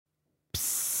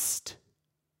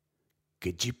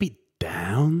Could you be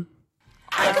down?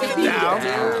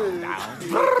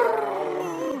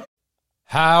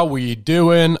 How we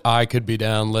doing? I could be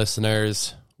down,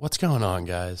 listeners. What's going on,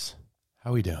 guys?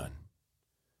 How we doing?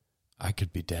 I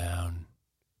could be down.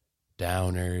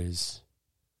 Downers.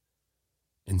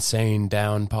 Insane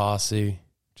down posse.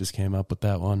 Just came up with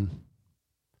that one.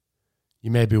 You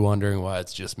may be wondering why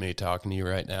it's just me talking to you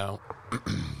right now.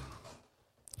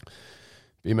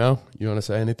 BMO, you want to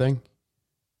say anything?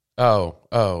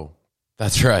 Oh,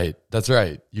 that's right.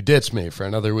 You ditched me for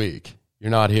another week. You're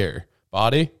not here.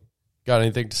 Body, got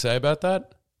anything to say about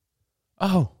that?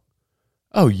 Oh,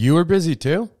 you were busy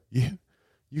too? You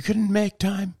couldn't make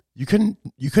time? You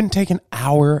couldn't take an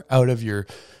hour out of your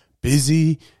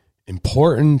busy,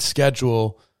 important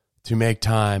schedule to make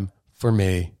time for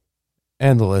me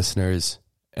and the listeners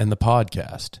and the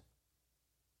podcast?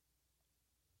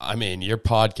 I mean, your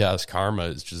podcast karma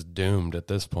is just doomed at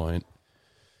this point.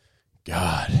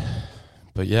 God.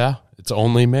 But yeah, it's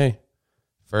only me.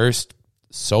 First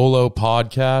solo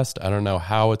podcast. I don't know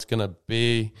how it's going to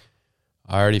be.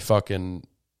 It's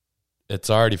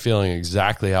already feeling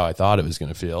exactly how I thought it was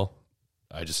going to feel.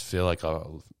 I just feel like a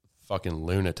fucking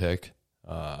lunatic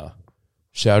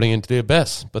shouting into the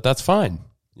abyss. But that's fine,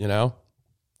 you know?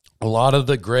 A lot of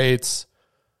the greats,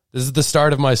 this is the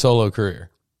start of my solo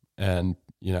career. And,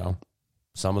 you know,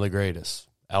 some of the greatest.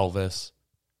 Elvis,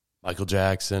 Michael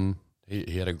Jackson,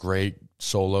 he had a great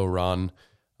solo run.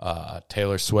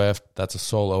 Taylor Swift, that's a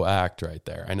solo act right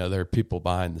there. I know there are people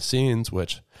behind the scenes,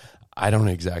 which I don't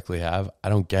exactly have. I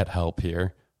don't get help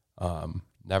here.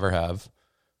 Never have.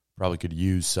 Probably could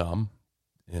use some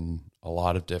in a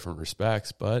lot of different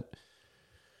respects, but,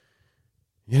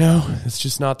 you know, it's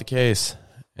just not the case.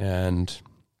 But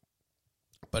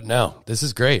no, this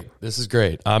is great.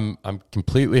 I'm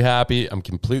completely happy. I'm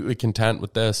completely content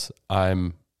with this.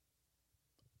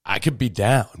 I could be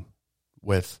down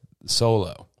with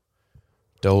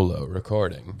dolo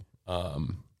recording.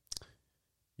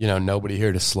 You know, nobody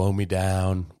here to slow me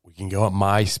down. We can go at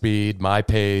my speed, my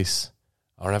pace.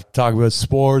 I don't have to talk about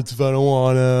sports if I don't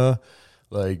want to.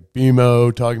 Like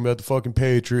BMO talking about the fucking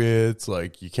Patriots.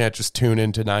 Like, you can't just tune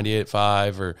into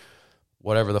 98.5 or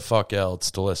whatever the fuck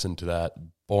else to listen to that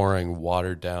boring,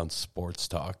 watered-down sports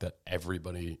talk that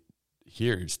everybody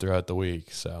hears throughout the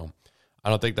week. So I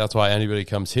don't think that's why anybody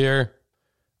comes here.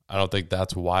 I don't think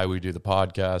that's why we do the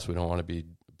podcast. We don't want to be a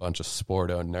bunch of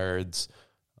sporto nerds.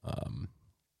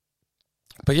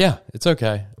 But yeah, it's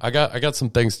okay. I got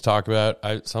some things to talk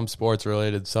about. Some sports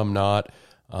related, some not.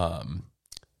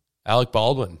 Alec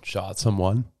Baldwin shot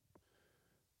someone.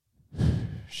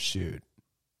 Shoot.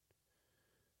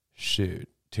 Too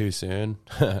soon?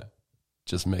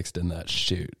 Just mixed in that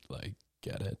shoot. Like,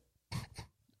 get it?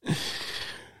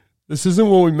 This isn't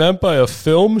what we meant by a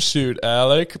film shoot,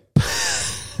 Alec.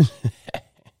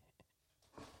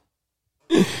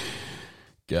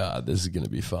 God, this is going to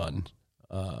be fun.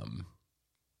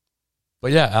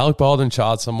 But yeah, Alec Baldwin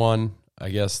shot someone. I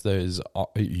guess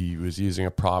he was using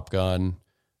a prop gun.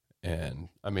 And,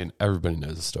 I mean, everybody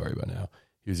knows the story by now.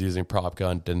 He was using a prop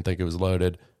gun, didn't think it was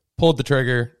loaded, pulled the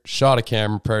trigger, shot a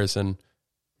camera person.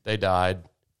 They died.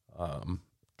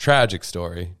 Tragic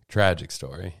story.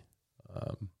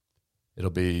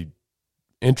 It'll be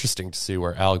interesting to see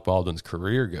where Alec Baldwin's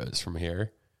career goes from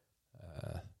here,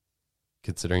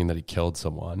 considering that he killed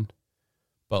someone.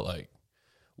 But, like,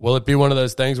 will it be one of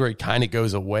those things where he kind of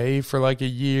goes away for like a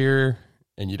year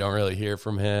and you don't really hear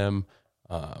from him?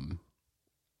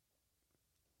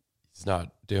 He's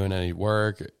not doing any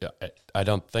work. I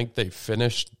don't think they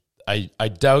finished. I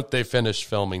doubt they finished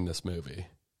filming this movie.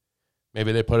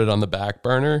 Maybe they put it on the back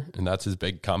burner and that's his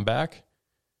big comeback.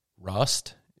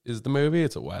 Rust is the movie.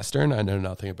 It's a Western. I know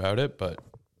nothing about it, but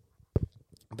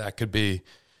that could be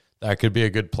a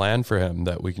good plan for him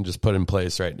that we can just put in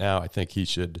place right now. I think he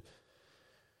should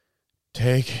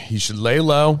lay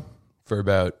low for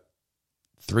about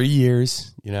 3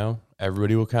 years. You know,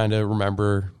 everybody will kind of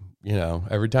remember, you know,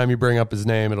 every time you bring up his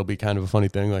name, it'll be kind of a funny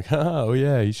thing like, oh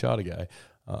yeah, he shot a guy.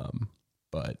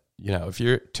 But you know, if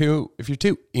you're too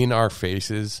in our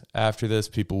faces after this,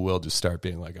 people will just start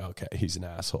being like, okay, he's an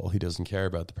asshole. He doesn't care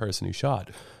about the person he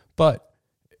shot. But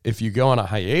if you go on a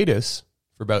hiatus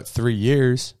for about 3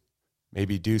 years,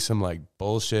 maybe do some like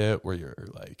bullshit where you're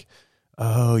like,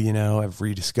 oh, you know, I've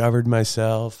rediscovered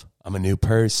myself. I'm a new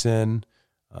person.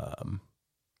 I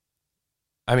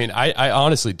mean, I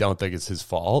honestly don't think it's his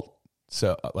fault.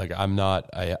 So like,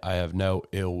 I have no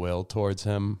ill will towards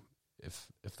him, if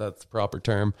that's the proper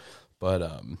term. But,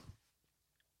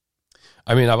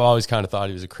 I mean, I've always kind of thought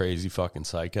he was a crazy fucking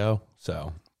psycho.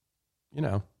 So, you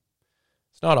know,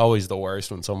 it's not always the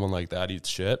worst when someone like that eats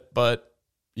shit, but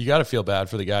you got to feel bad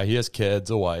for the guy. He has kids,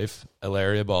 a wife,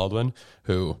 Hilaria Baldwin,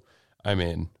 who, I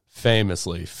mean,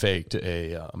 famously faked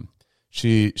a,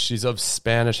 she's of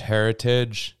Spanish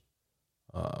heritage.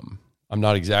 I'm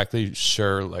not exactly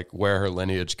sure like where her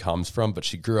lineage comes from, but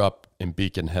she grew up in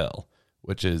Beacon Hill,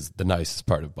 which is the nicest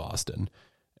part of Boston.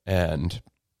 And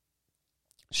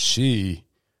she,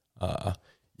 I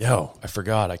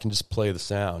forgot, I can just play the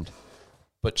sound.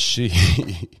 But she,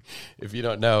 if you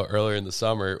don't know, earlier in the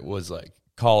summer was like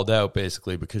called out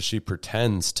basically because she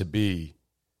pretends to be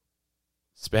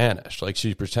Spanish. Like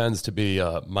she pretends to be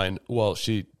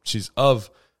she's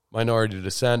of minority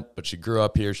descent, but she grew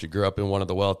up here. She grew up in one of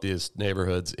the wealthiest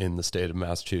neighborhoods in the state of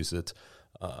Massachusetts.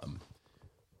 But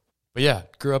yeah,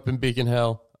 grew up in Beacon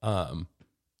Hill.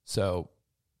 So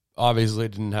obviously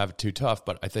didn't have it too tough,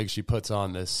 but I think she puts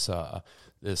on this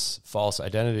false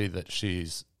identity that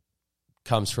she's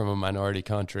comes from a minority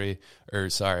country,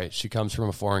 she comes from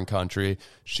a foreign country.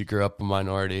 She grew up a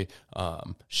minority.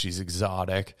 She's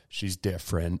exotic. She's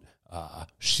different.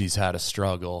 She's had a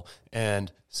struggle.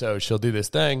 And so she'll do this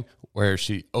thing where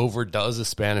she overdoes a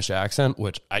Spanish accent,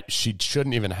 which she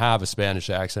shouldn't even have a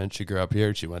Spanish accent. She grew up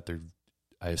here. She went through,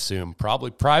 I assume, probably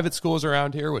private schools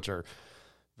around here, which are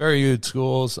very good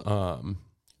schools.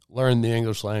 Learn the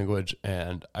English language.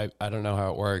 And I don't know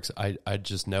how it works. I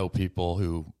just know people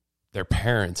who their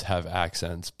parents have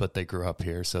accents, but they grew up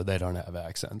here, so they don't have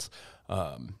accents.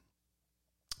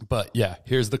 But yeah,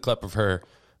 here's the clip of her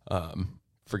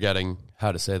forgetting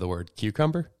how to say the word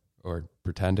cucumber or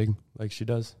pretending like she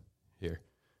does. Here,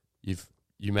 you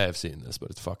may have seen this, but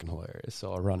it's fucking hilarious.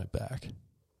 So I'll run it back.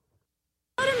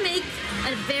 How to make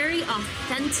a very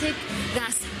authentic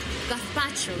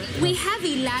gazpacho. We have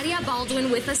Hilaria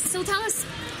Baldwin with us, so tell us,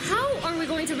 how are we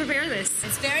going to prepare this?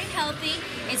 It's very healthy.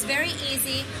 It's very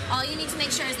easy. All you need to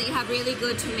make sure is that you have really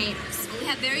good tomatoes. We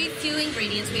have very few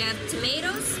ingredients. We have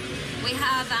tomatoes. We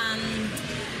have, how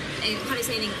do you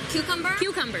say it in English?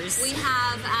 Cucumbers. We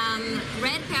have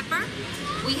red pepper.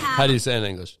 We have... How do you say it in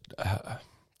English?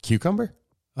 Cucumber?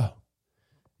 Oh,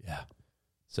 yeah.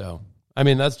 So, I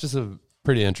mean, that's just a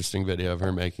pretty interesting video of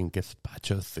her making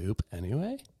gazpacho soup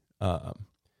anyway.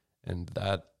 And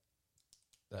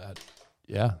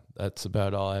yeah, that's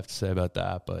about all I have to say about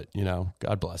that. But, you know,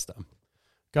 God bless them.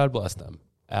 God bless them.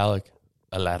 Alec,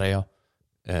 Hilaria,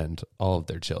 and all of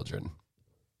their children.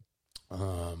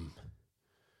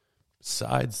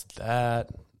 Besides that,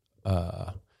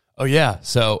 oh yeah,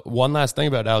 so one last thing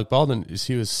about Alec Baldwin is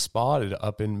he was spotted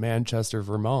up in Manchester,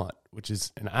 Vermont, which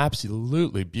is an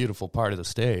absolutely beautiful part of the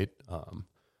state, a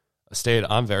state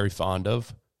I'm very fond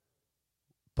of.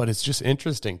 But it's just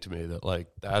interesting to me that, like,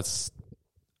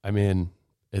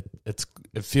 it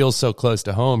feels so close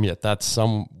to home, yet that's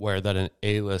somewhere that an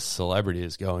A-list celebrity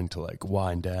is going to, like,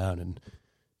 wind down and,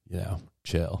 you know,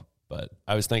 chill. But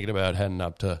I was thinking about heading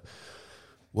up to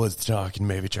Woodstock and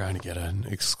maybe trying to get an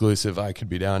exclusive I Could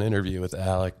Be Down interview with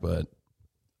Alec, but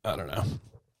I don't know.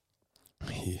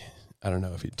 I don't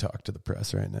know if he'd talk to the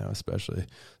press right now, especially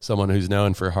someone who's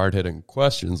known for hard-hitting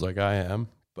questions like I am,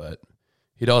 but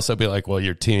he'd also be like, well,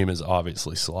 your team is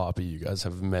obviously sloppy. You guys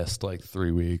have missed like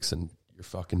 3 weeks and your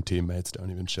fucking teammates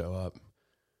don't even show up.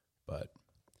 But,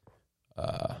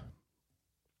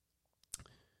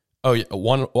 oh yeah,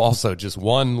 just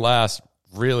one last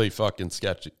really fucking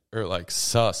sketchy or like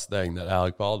sus thing that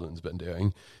Alec Baldwin's been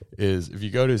doing is if you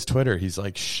go to his Twitter, he's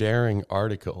like sharing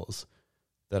articles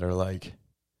that are like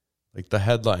the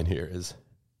headline here is,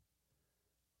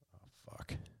 oh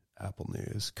fuck, Apple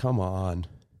News, come on.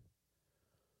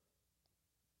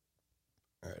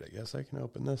 All right, I guess I can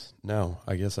open this. No,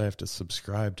 I guess I have to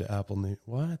subscribe to Apple News.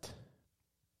 What?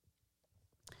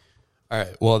 All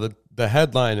right, well, the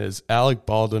headline is Alec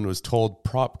Baldwin was told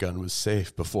prop gun was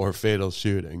safe before fatal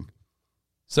shooting.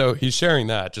 So he's sharing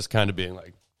that, just kind of being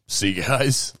like, see,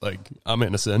 guys, like, I'm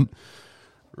innocent,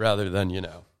 rather than, you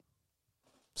know,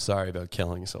 sorry about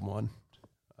killing someone.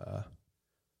 But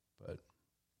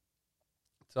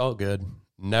it's all good.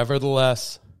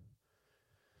 Nevertheless,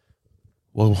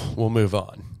 we'll move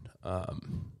on.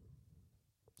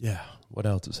 Yeah, what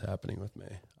else is happening with me?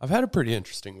 I've had a pretty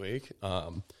interesting week.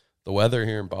 The weather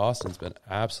here in Boston's been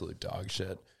absolute dog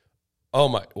shit.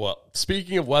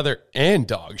 Speaking of weather and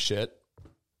dog shit,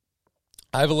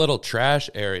 I have a little trash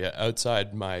area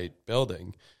outside my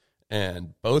building,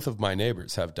 and both of my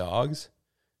neighbors have dogs,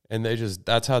 and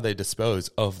that's how they dispose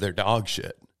of their dog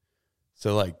shit.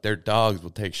 So, like, their dogs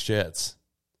will take shits,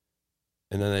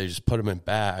 and then they just put them in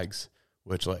bags,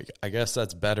 which, like, I guess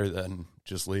that's better than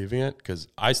just leaving it, because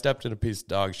I stepped in a piece of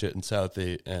dog shit in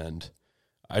Southie, and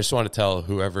I just want to tell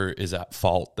whoever is at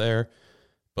fault there,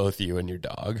 both you and your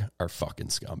dog are fucking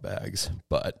scumbags.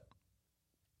 But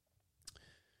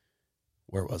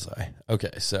where was I?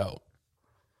 Okay, so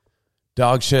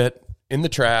dog shit in the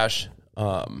trash.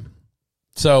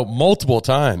 So multiple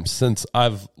times since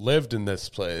I've lived in this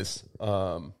place,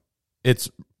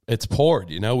 it's poured.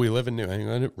 You know, we live in New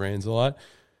England. It rains a lot,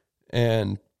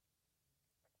 and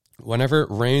whenever it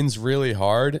rains really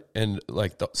hard, and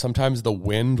like sometimes the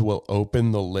wind will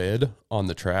open the lid on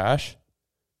the trash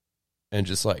and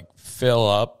just like fill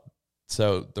up,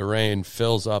 so the rain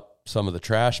fills up some of the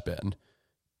trash bin.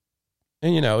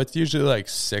 And, you know, it's usually like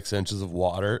 6 inches of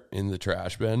water in the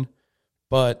trash bin.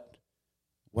 But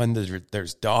when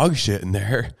there's dog shit in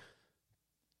there,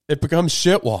 it becomes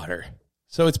shit water.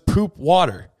 So it's poop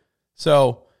water.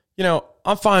 So, you know,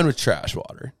 I'm fine with trash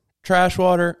water. Trash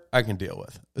water, I can deal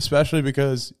with, especially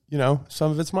because, you know, some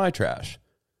of it's my trash.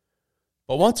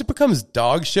 But once it becomes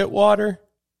dog shit water,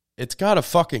 it's got a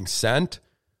fucking scent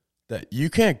that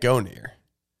you can't go near.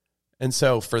 And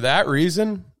so for that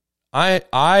reason,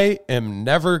 I am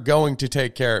never going to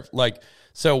take care of, like,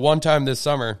 so one time this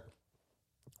summer,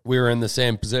 we were in the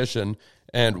same position,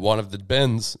 and one of the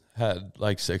bins had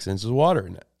like 6 inches of water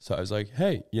in it. So I was like,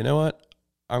 hey, you know what?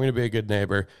 I'm going to be a good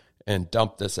neighbor and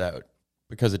dump this out,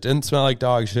 because it didn't smell like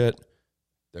dog shit.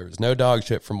 There was no dog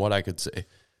shit from what I could see.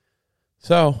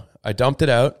 So I dumped it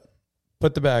out,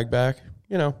 put the bag back,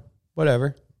 you know,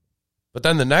 whatever. But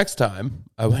then the next time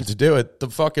I went to do it, the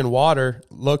fucking water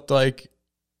looked like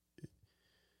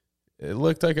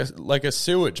a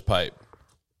sewage pipe,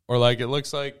 or like it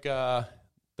looks like the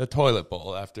toilet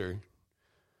bowl after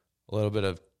a little bit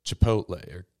of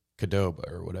Chipotle or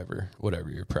Qdoba or whatever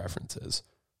your preference is.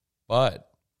 But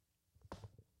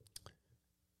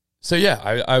so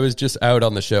yeah, I was just out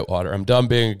on the shit water. I'm done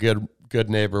being a good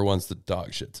neighbor once the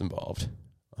dog shit's involved,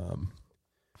 and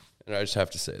I just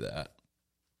have to say that.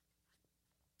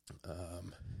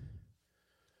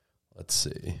 Let's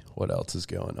see what else is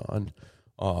going on.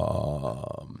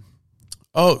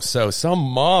 So some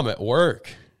mom at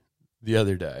work the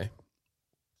other day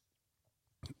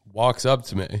walks up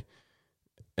to me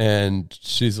and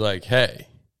she's like, hey,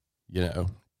 you know,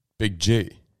 Big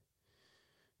G,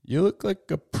 you look like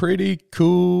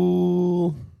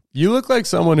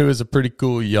someone who is a pretty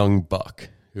cool young buck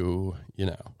who, you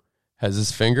know, has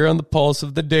his finger on the pulse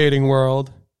of the dating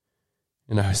world.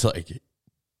 And I was like, you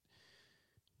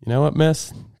know what,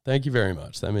 miss? Thank you very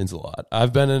much. That means a lot.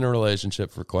 I've been in a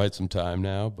relationship for quite some time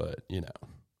now, but, you know,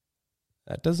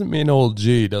 that doesn't mean old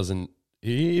G doesn't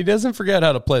forget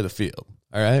how to play the field.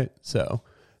 All right? So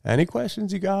any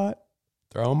questions you got,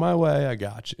 throw them my way. I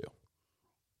got you.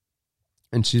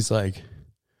 And she's like,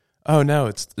 oh, no,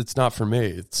 it's not for me.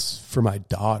 It's for my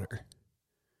daughter.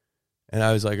 And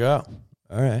I was like, oh,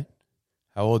 all right.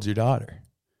 How old's your daughter?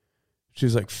 She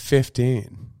was like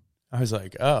 15. I was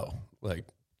like, oh, like,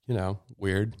 you know,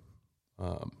 weird.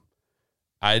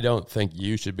 I don't think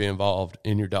you should be involved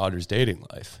in your daughter's dating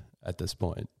life at this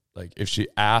point. Like, if she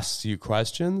asks you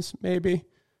questions, maybe.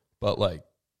 But, like,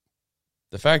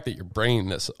 the fact that you're bringing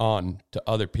this on to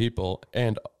other people,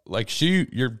 and, like,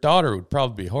 your daughter would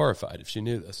probably be horrified if she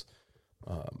knew this.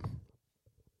 But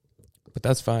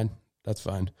that's fine. That's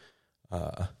fine.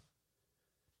 I'm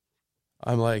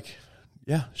like,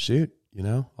 yeah, shoot. You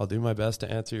know, I'll do my best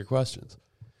to answer your questions.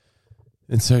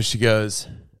 And so she goes,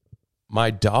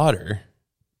 my daughter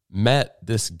met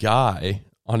this guy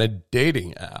on a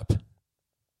dating app.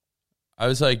 I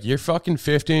was like, your fucking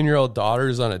 15-year-old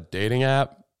daughter's on a dating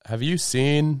app? Have you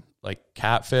seen, like,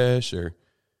 Catfish or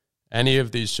any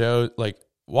of these shows? Like,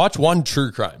 watch one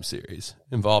true crime series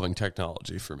involving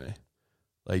technology for me.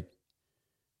 Like,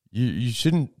 you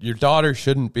shouldn't, your daughter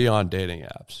shouldn't be on dating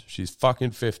apps. She's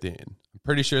fucking 15. I'm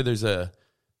pretty sure there's a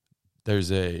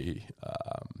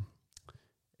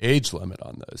age limit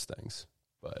on those things.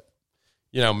 But,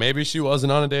 you know, maybe she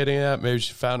wasn't on a dating app. Maybe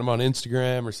she found him on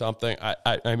Instagram or something.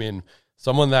 I mean,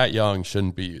 someone that young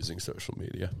shouldn't be using social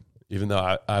media, even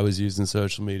though I was using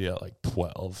social media at like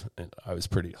 12, and I was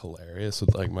pretty hilarious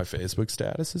with like my Facebook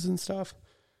statuses and stuff.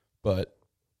 But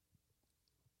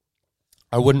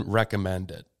I wouldn't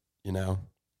recommend it, you know.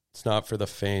 It's not for the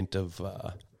faint of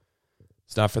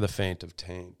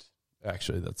taint.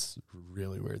 Actually, that's a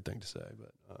really weird thing to say,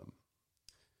 but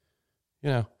you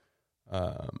know,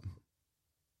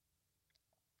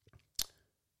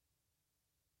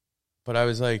 but I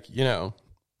was like, you know,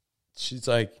 she's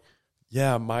like,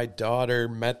 yeah, my daughter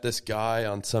met this guy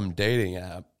on some dating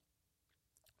app,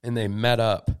 and they met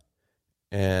up,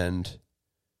 and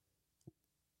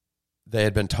they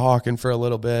had been talking for a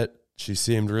little bit. She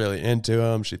seemed really into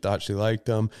him. She thought she liked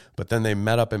him, but then they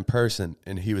met up in person,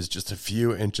 and he was just a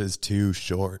few inches too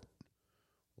short.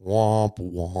 Womp,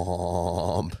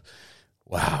 womp.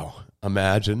 Wow,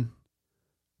 imagine.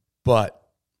 But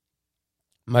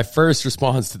my first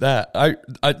response to that, I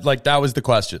like, that was the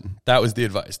question. That was the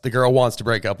advice. The girl wants to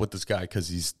break up with this guy because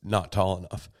he's not tall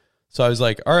enough. So I was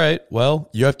like, all right, well,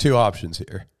 you have two options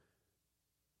here.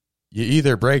 You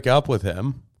either break up with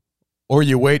him or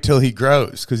you wait till he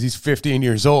grows because he's 15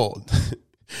 years old.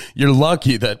 You're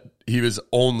lucky that he was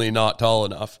only not tall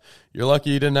enough. You're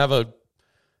lucky he didn't have a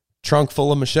trunk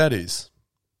full of machetes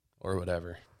or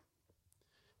whatever.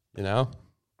 You know?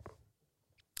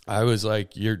 I was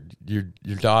like, your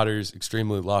daughter's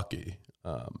extremely lucky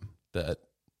that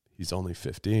he's only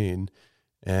 15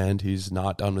 and he's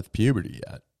not done with puberty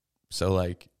yet. So,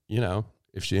 like, you know,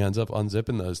 if she ends up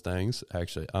unzipping those things,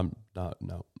 actually, I'm not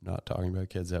talking about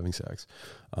kids having sex.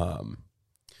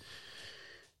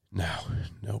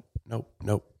 Nope.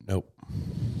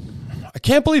 I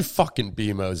can't believe fucking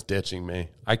BMO's ditching me.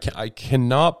 I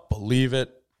cannot believe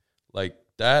it. Like,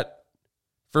 that,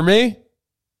 for me,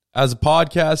 as a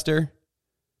podcaster,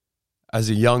 as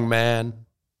a young man,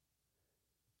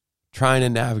 trying to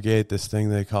navigate this thing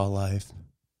they call life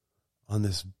on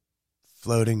this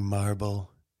floating marble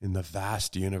in the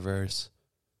vast universe,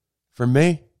 for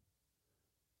me,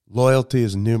 loyalty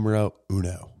is numero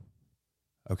uno.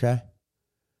 Okay?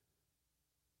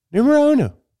 Numero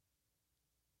uno.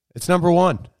 It's number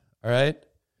one. All right?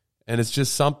 And it's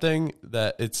just something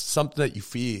that you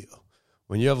feel.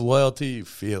 When you have loyalty, you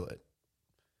feel it.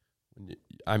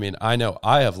 I mean, I know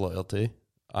I have loyalty.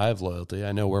 I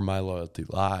know where my loyalty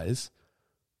lies.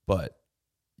 But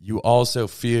you also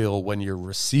feel when you're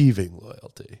receiving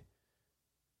loyalty,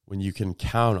 when you can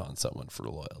count on someone for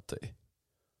loyalty.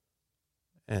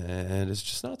 And it's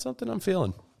just not something I'm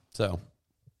feeling. So,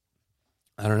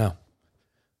 I don't know.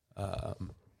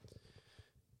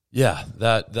 Yeah,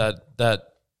 that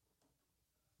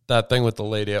thing with the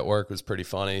lady at work was pretty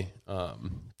funny.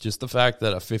 Just the fact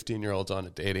that a 15-year-old's on a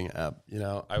dating app, you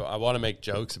know, I want to make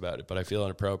jokes about it, but I feel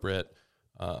inappropriate.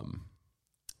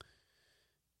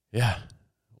 Yeah.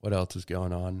 What else is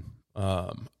going on?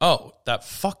 Oh, that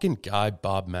fucking guy,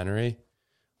 Bob Menery.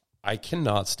 I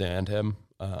cannot stand him.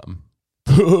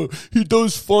 He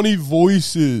does funny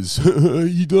voices.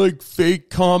 He like fake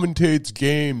commentates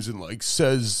games and like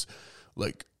says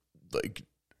like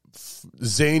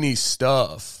zany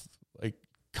stuff. Like,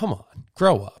 come on,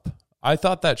 grow up. I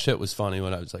thought that shit was funny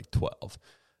when I was like 12.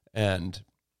 And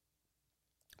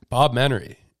Bob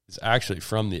Menery is actually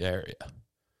from the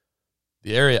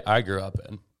area I grew up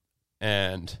in.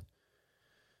 And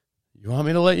you want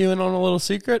me to let you in on a little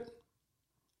secret?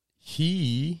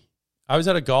 I was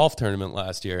at a golf tournament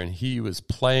last year, and he was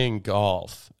playing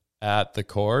golf at the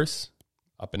course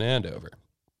up in Andover.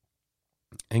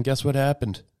 And guess what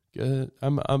happened?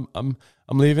 I'm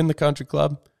leaving the country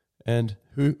club, and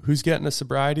who's getting a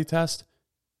sobriety test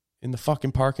in the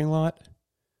fucking parking lot?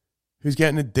 Who's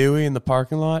getting a Dewey in the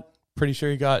parking lot? Pretty sure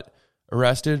he got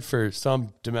arrested for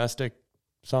some domestic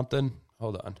something.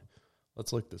 Hold on.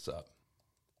 Let's look this up.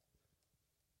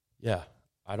 Yeah,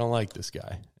 I don't like this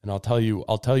guy. And I'll tell you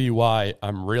why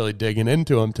I'm really digging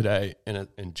into him today in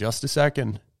just a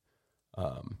second.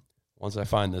 Once I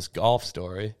find this golf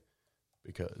story,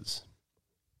 because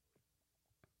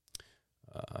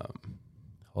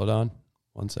hold on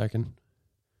 1 second.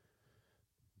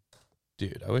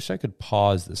 Dude, I wish I could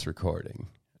pause this recording.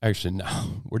 Actually,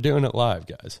 no. We're doing it live,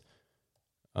 guys.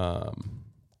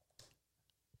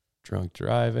 Drunk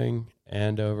driving,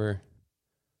 Andover.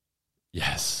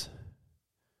 Yes.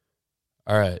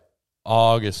 All right.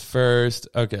 August 1st.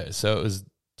 Okay, so it was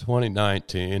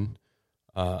 2019,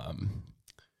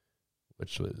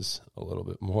 which was a little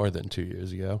bit more than 2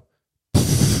 years ago.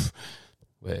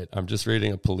 Wait, I'm just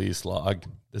reading a police log.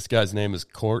 This guy's name is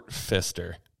Court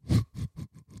Pfister.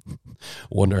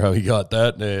 Wonder how he got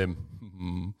that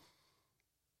name.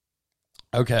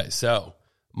 Okay, so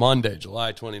Monday,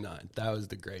 July 29th. That was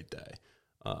the great day.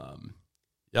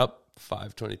 Yep,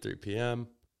 5:23 p.m.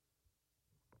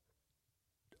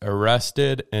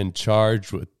 Arrested and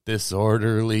charged with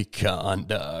disorderly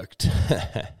conduct.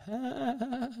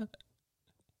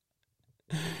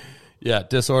 Yeah,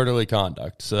 disorderly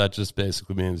conduct. So that just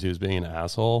basically means he was being an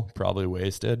asshole, probably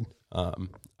wasted. I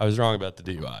was wrong about the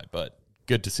DUI, but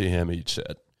good to see him eat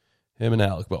shit. Him and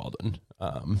Alec Baldwin.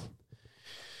 I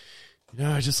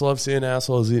just love seeing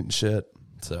assholes eating shit.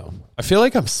 So I feel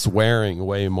like I'm swearing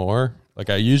way more. Like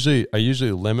I usually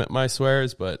limit my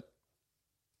swears, but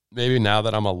maybe now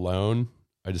that I'm alone,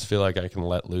 I just feel like I can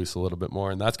let loose a little bit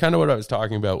more. And that's kind of what I was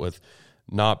talking about with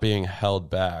not being held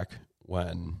back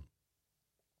when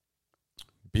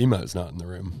BMO's not in the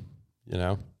room, you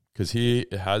know, because he's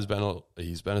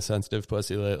been a sensitive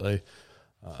pussy lately.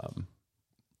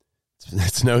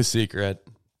 It's no secret,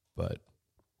 but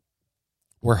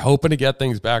we're hoping to get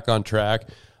things back on track.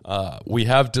 We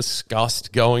have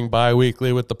discussed going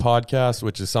bi-weekly with the podcast,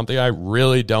 which is something I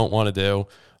really don't want to do.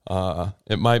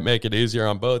 It might make it easier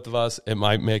on both of us. It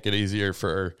might make it easier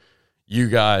for you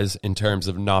guys in terms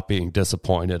of not being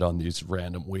disappointed on these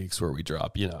random weeks where we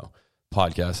drop,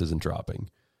 podcast isn't dropping.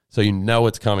 So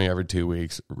it's coming every 2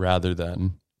 weeks rather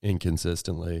than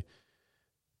inconsistently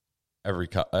every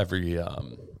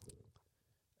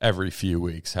few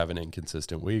weeks have an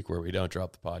inconsistent week where we don't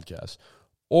drop the podcast.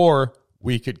 Or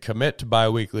we could commit to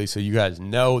bi-weekly so you guys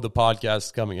know the podcast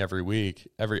is coming every week,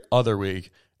 every other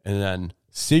week, and then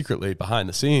secretly behind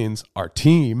the scenes, our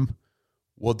team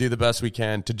will do the best we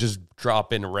can to just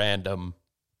drop in random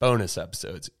bonus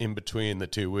episodes in between the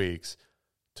 2 weeks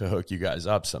to hook you guys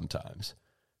up sometimes.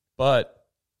 But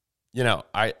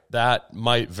that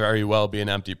might very well be an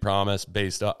empty promise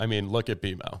based on, look at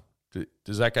BMO.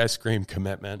 Does that guy scream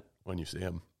commitment when you see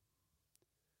him?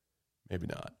 Maybe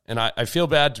not. And I feel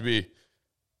bad to be,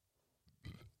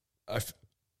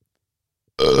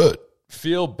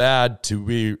 feel bad to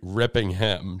be ripping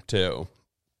him too.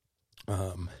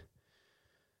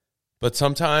 But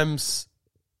sometimes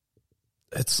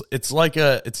it's like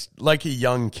a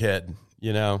young kid,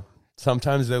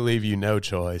 Sometimes they leave you no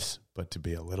choice but to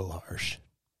be a little harsh.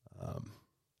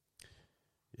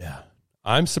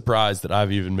 I'm surprised that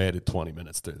I've even made it 20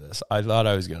 minutes through this. I thought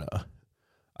I was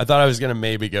gonna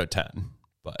maybe go 10,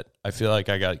 but I feel like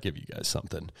I got to give you guys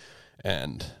something.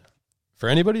 And for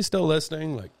anybody still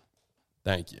listening,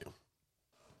 thank you.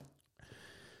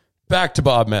 Back to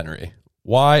Bob Menery.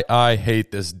 Why I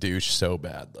hate this douche so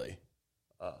badly.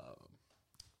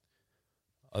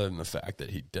 Other than the fact that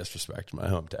he disrespected my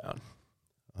hometown.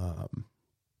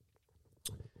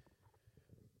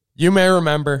 You may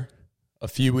remember a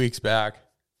few weeks back,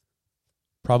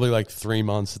 probably 3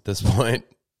 months at this point.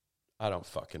 I don't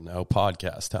fucking know.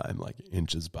 Podcast time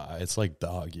inches by. It's like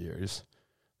dog years.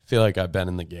 I feel like I've been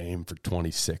in the game for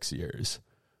 26 years.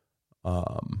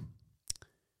 But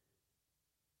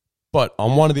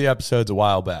on one of the episodes a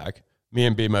while back, me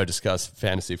and BMO discussed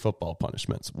fantasy football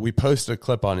punishments. We posted a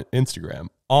clip on Instagram.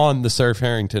 On the Surf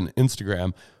Harrington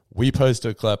Instagram, we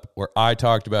posted a clip where I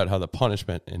talked about how the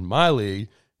punishment in my league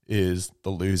is the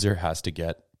loser has to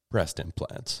get breast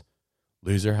implants.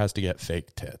 Loser has to get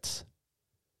fake tits.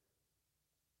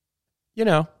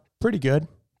 Pretty good.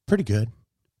 Pretty good.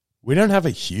 We don't have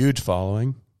a huge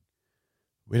following.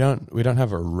 We don't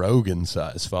have a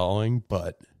Rogan-size following,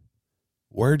 but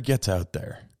word gets out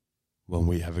there when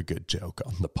we have a good joke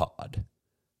on the pod.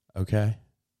 Okay?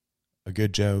 A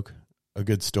good joke, a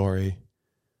good story,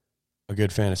 a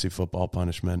good fantasy football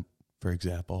punishment, for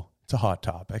example. It's a hot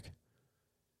topic.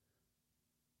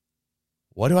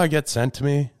 What do I get sent to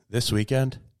me this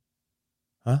weekend?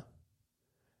 Huh?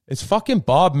 It's fucking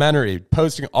Bob Menery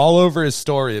posting all over his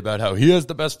story about how he has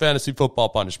the best fantasy football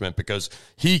punishment because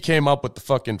he came up with the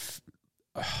fucking...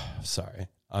 Sorry.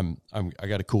 I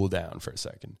got to cool down for a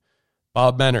second.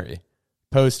 Bob Menery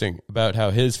posting about how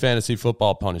his fantasy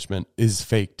football punishment is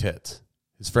fake tits.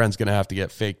 His friend's going to have to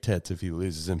get fake tits if he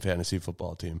loses in fantasy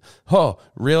football team. Oh,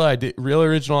 real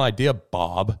original idea,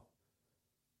 Bob.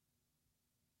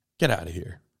 Get out of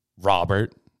here.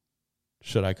 Robert,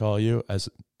 should I call you? As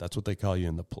that's what they call you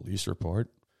in the police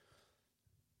report.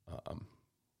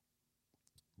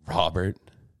 Robert.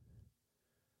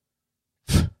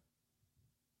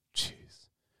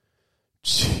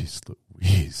 Jeez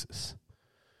Louises.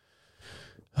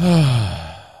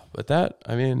 But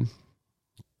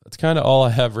that's kind of all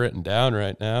I have written down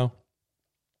right now.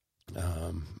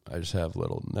 I just have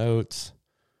little notes.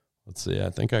 Let's see.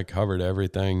 I think I covered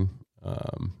everything.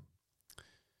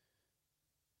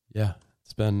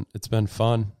 It's been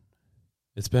fun.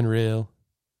 It's been real.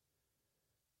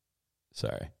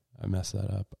 Sorry, I messed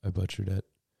that up. I butchered it.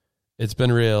 It's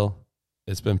been real.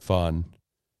 It's been fun.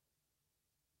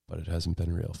 But it hasn't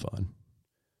been real fun.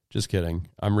 Just kidding.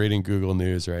 I'm reading Google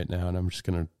News right now, and I'm just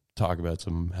going to talk about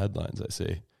some headlines I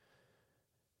see.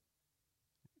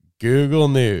 Google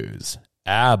News.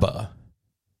 ABBA,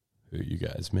 who you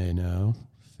guys may know,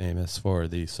 famous for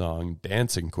the song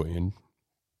Dancing Queen,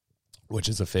 which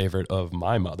is a favorite of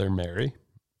my mother, Mary,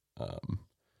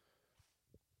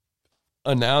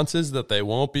 announces that they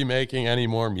won't be making any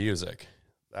more music.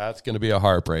 That's going to be a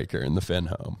heartbreaker in the Finn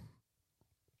home.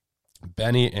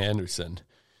 Benny Andersson,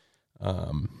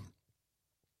 the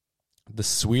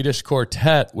Swedish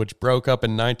quartet, which broke up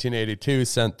in 1982,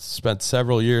 spent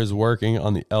several years working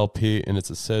on the LP and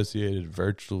its associated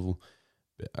virtual...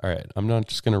 All right, I'm not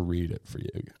just going to read it for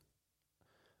you. I'm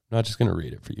not just going to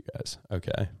read it for you guys,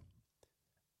 okay?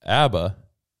 ABBA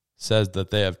says that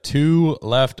they have 2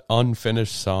 left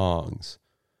unfinished songs.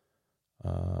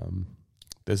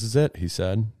 This is it, he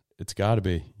said. It's got to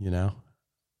be, you know.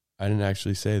 I didn't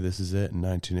actually say this is it in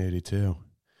 1982.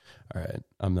 All right,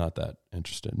 I'm not that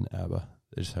interested in ABBA.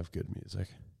 They just have good music.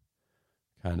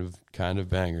 Kind of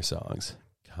banger songs.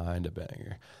 Kind of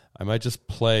banger. I might just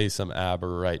play some ABBA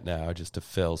right now just to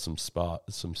fill some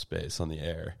space on the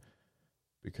air.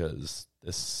 Because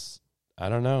this, I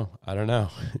don't know.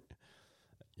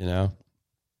 You know?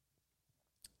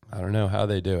 I don't know how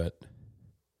they do it.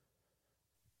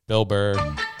 Bill Burr,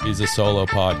 he's a solo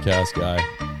podcast guy.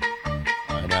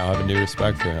 I now have a new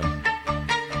respect for him.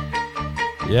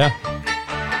 Yeah.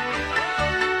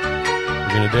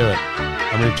 We're going to do it.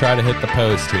 I'm going to try to hit the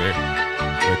post here,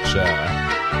 which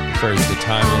refers to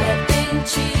timing it up.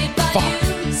 Fuck.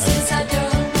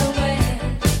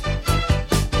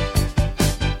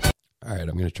 All right,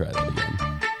 I'm going to try that again.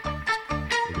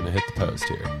 We're going to hit the post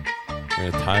here. We're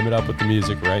going to time it up with the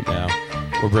music right now.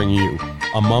 We'll bring you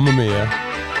a Mamma Mia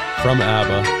from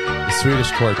ABBA, the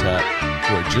Swedish quartet,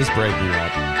 who are just breaking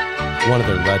up one of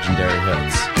their legendary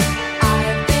hits.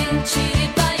 I've been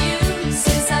cheated by you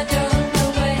since I don't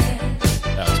know when.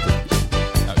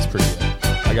 That was pretty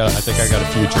good. I think I got a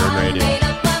future in radio.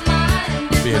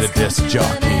 Being a disc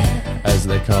jockey, as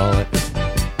they call it.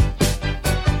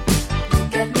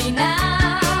 Get me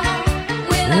now.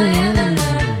 Will I ever learn?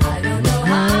 I don't know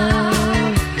how.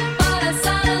 But I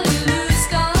suddenly lose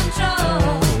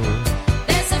control.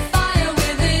 There's a fire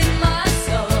within my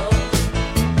soul.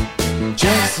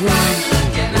 Just one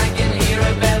look and I can hear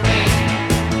a bell ring.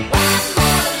 One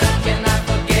more look and I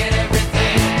forget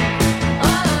everything. Oh,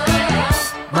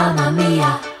 Mamma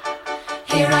Mia,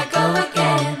 here I go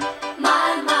again.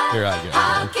 My, Here I go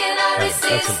how again. can I That's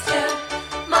resist you?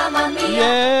 Mamma Mia.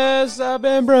 Yes, I've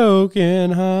been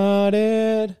broken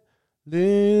hearted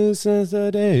since the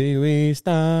day we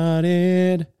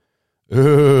started.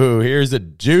 Ooh, here's a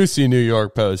juicy New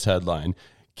York Post headline.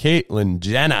 Caitlyn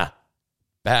Jenner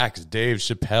backs Dave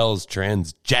Chappelle's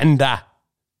transgender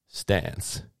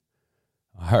stance.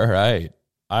 All right.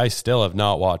 I still have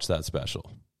not watched that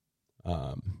special.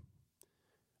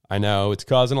 I know it's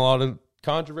causing a lot of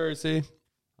controversy.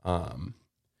 I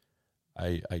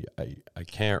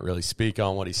can't really speak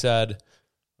on what he said.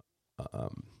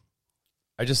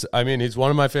 He's one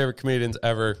of my favorite comedians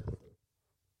ever.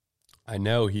 I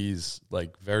know he's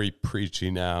like very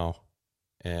preachy now,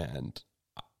 and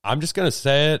I'm just going to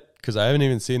say it because I haven't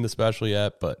even seen the special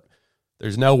yet, but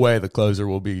there's no way The Closer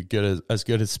will be as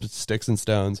good as Sticks and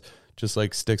Stones, just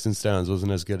like Sticks and Stones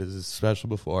wasn't as good as his special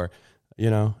before. You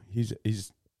know, he's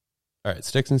all right,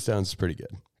 Sticks and Stones is pretty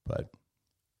good, but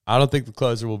I don't think The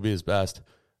Closer will be his best.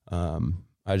 I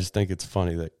just think it's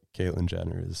funny that Caitlyn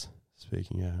Jenner is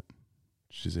speaking out.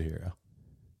 She's a hero.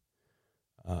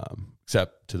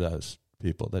 Except to those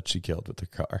people that she killed with her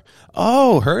car.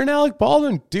 Oh, her and Alec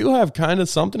Baldwin do have kind of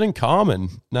something in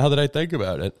common, now that I think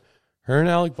about it. Her and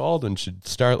Alec Baldwin should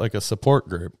start like a support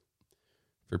group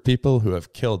for people who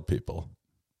have killed people.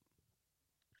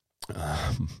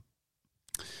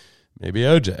 Maybe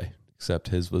OJ, except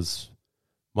his was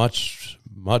much,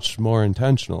 much more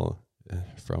intentional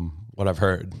from what I've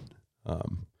heard,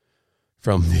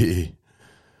 from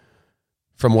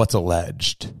what's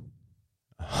alleged.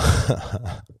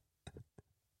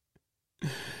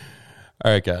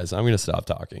 All right, guys, I'm going to stop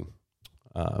talking.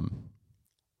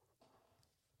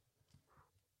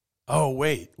 Oh,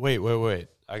 wait.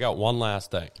 I got one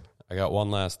last thing.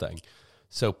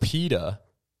 So PETA,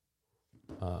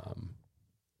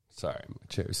 sorry, my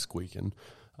chair's squeaking.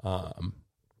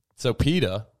 So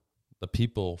PETA, the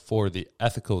People for the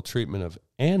Ethical Treatment of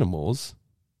Animals,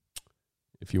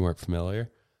 if you weren't familiar,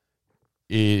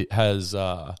 it has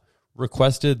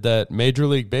requested that Major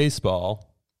League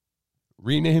Baseball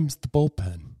renames the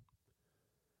bullpen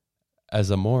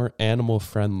as a more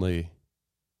animal-friendly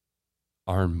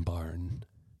arm barn.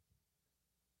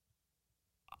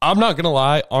 I'm not going to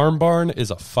lie, arm barn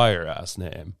is a fire-ass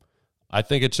name. I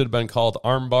think it should have been called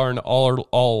Arm Barn all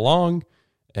along,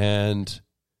 and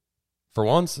for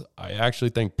once, I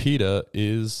actually think PETA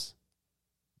is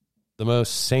the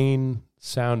most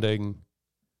sane-sounding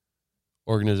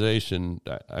organization.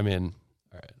 I mean,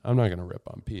 all right, I'm not going to rip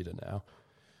on PETA now.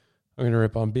 I'm going to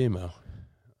rip on BMO.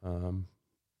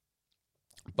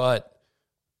 But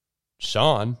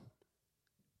Sean,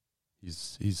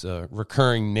 he's a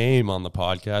recurring name on the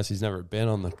podcast. He's never been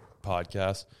on the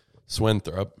podcast.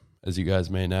 Swinthrop, as you guys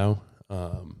may know.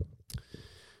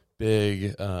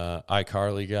 Big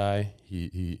iCarly guy.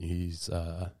 He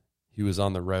was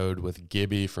on the road with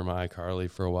Gibby from iCarly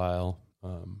for a while.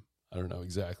 I don't know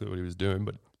exactly what he was doing,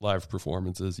 but live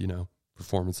performances,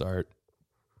 performance art.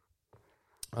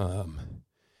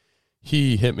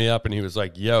 he hit me up and he was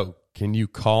like, yo, can you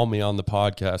call me on the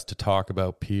podcast to talk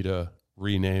about PETA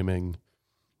renaming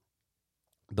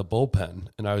the bullpen?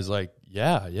 And I was like,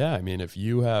 yeah. I mean, if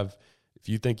you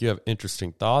think you have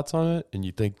interesting thoughts on it and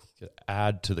you think you could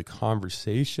add to the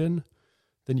conversation,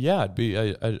 then yeah, I'd be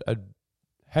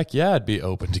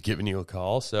open to giving you a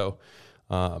call. So,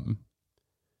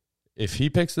 if he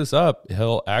picks this up,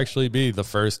 he'll actually be the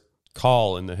first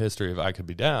call in the history of I Could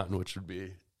Be Down, which would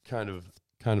be kind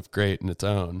of great in its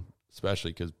own,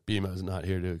 especially because BMO's not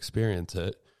here to experience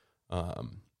it.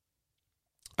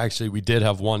 Actually, we did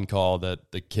have one call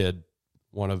that the kid,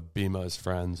 one of BMO's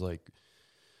friends, like,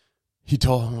 he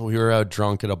told him we were out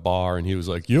drunk at a bar and he was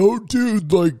like, yo,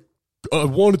 dude, like, I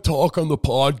want to talk on the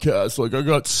podcast. Like,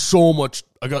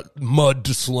 I got mud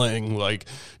to sling. Like,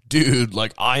 dude,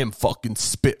 like, I am fucking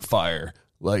Spitfire.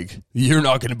 Like, you're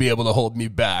not going to be able to hold me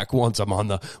back once I'm on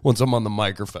the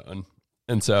microphone.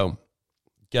 And so,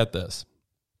 get this.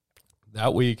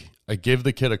 That week, I give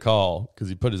the kid a call because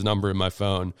he put his number in my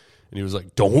phone. And he was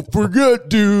like, don't forget,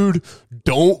 dude.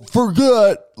 Don't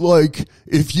forget. Like,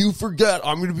 if you forget,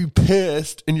 I'm going to be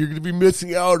pissed. And you're going to be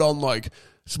missing out on, like,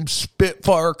 some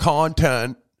Spitfire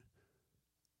content.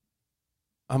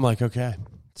 I'm like, okay.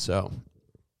 So,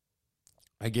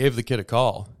 I gave the kid a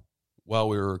call while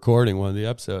we were recording one of the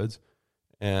episodes.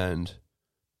 And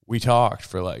we talked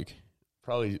for, like,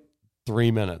 probably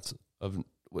 3 minutes of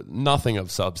nothing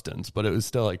of substance. But it was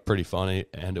still, like, pretty funny.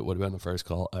 And it would have been the first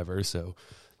call ever. So,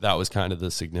 that was kind of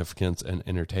the significance and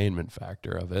entertainment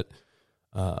factor of it.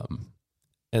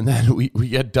 And then we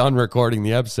get done recording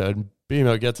the episode.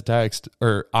 BMO gets a text,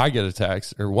 or I get a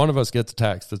text, or one of us gets a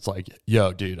text that's like,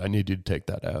 yo, dude, I need you to take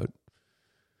that out.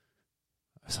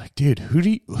 I was like, dude, who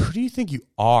do you think you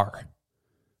are?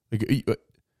 Like,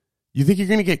 you think you're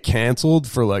going to get canceled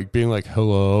for, like, being like,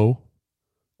 hello?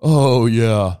 Oh,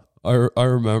 yeah, I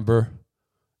remember.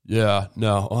 Yeah,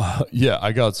 no, yeah,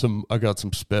 I got some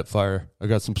Spitfire. I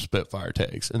got some Spitfire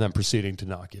takes, and then proceeding to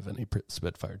not give any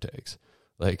Spitfire takes.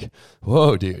 Like,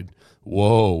 whoa, dude,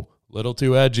 whoa, little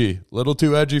too edgy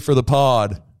for the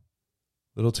pod,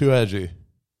 little too edgy.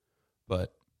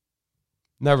 But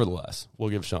nevertheless, we'll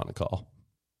give Sean a call,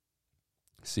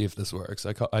 see if this works.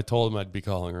 I told him I'd be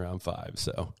calling around 5,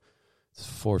 so it's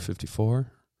 4:54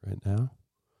 right now.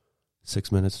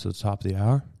 6 minutes to the top of the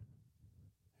hour.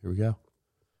 Here we go.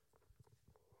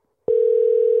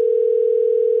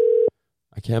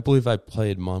 I can't believe I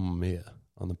played Mamma Mia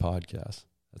on the podcast.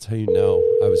 That's how you know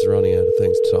I was running out of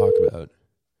things to talk about.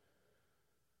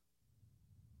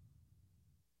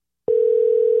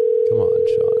 Come on,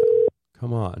 Shawno.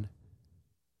 Come on.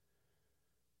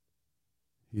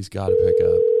 He's got to pick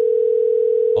up.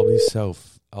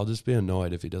 I'll just be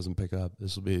annoyed if he doesn't pick up.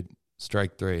 This will be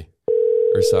strike 3.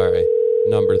 Or sorry,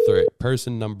 number 3.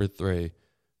 Person number 3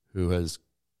 who has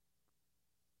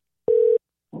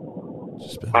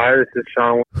just been... Hi, this is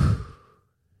Sean.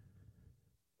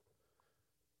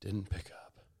 Didn't pick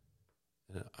up.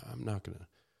 And I'm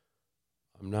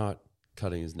not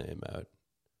cutting his name out.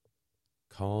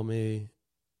 Call me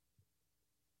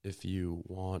if you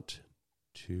want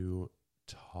to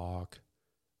talk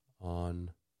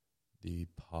on the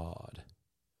pod.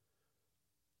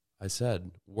 I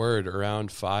said word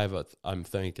around 5, I'm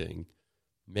thinking.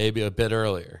 Maybe a bit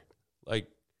earlier. Like,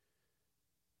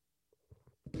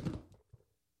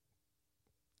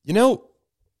 you know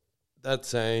that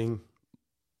saying,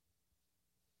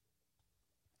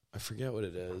 I forget what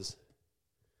it is.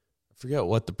 I forget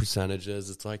what the percentage is.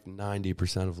 It's like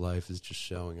 90% of life is just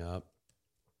showing up.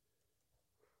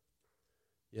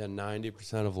 Yeah,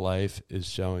 90% of life is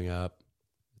showing up.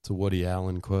 It's a Woody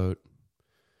Allen quote.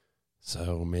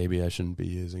 So maybe I shouldn't be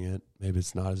using it. Maybe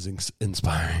it's not as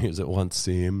inspiring as it once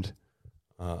seemed.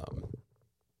 All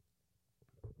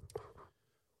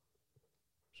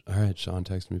right, Sean,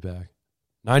 text me back.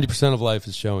 90% of life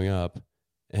is showing up,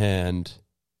 and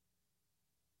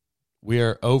we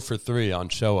are 0 for 3 on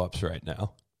show-ups right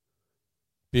now.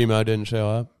 BMO didn't show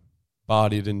up.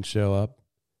 Body didn't show up.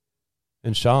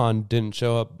 And Sean didn't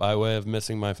show up by way of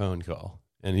missing my phone call.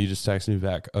 And he just texted me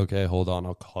back, okay, hold on,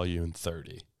 I'll call you in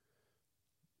 30.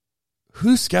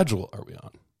 Whose schedule are we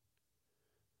on?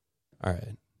 All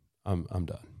right, I'm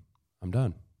done. I'm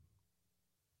done.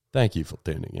 Thank you for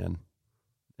tuning in.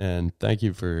 And thank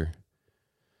you for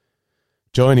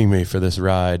joining me for this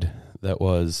ride that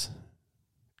was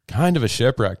kind of a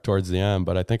shipwreck towards the end,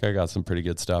 but I think I got some pretty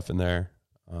good stuff in there.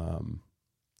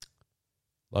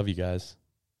 Love you guys.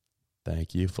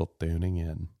 Thank you for tuning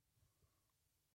in.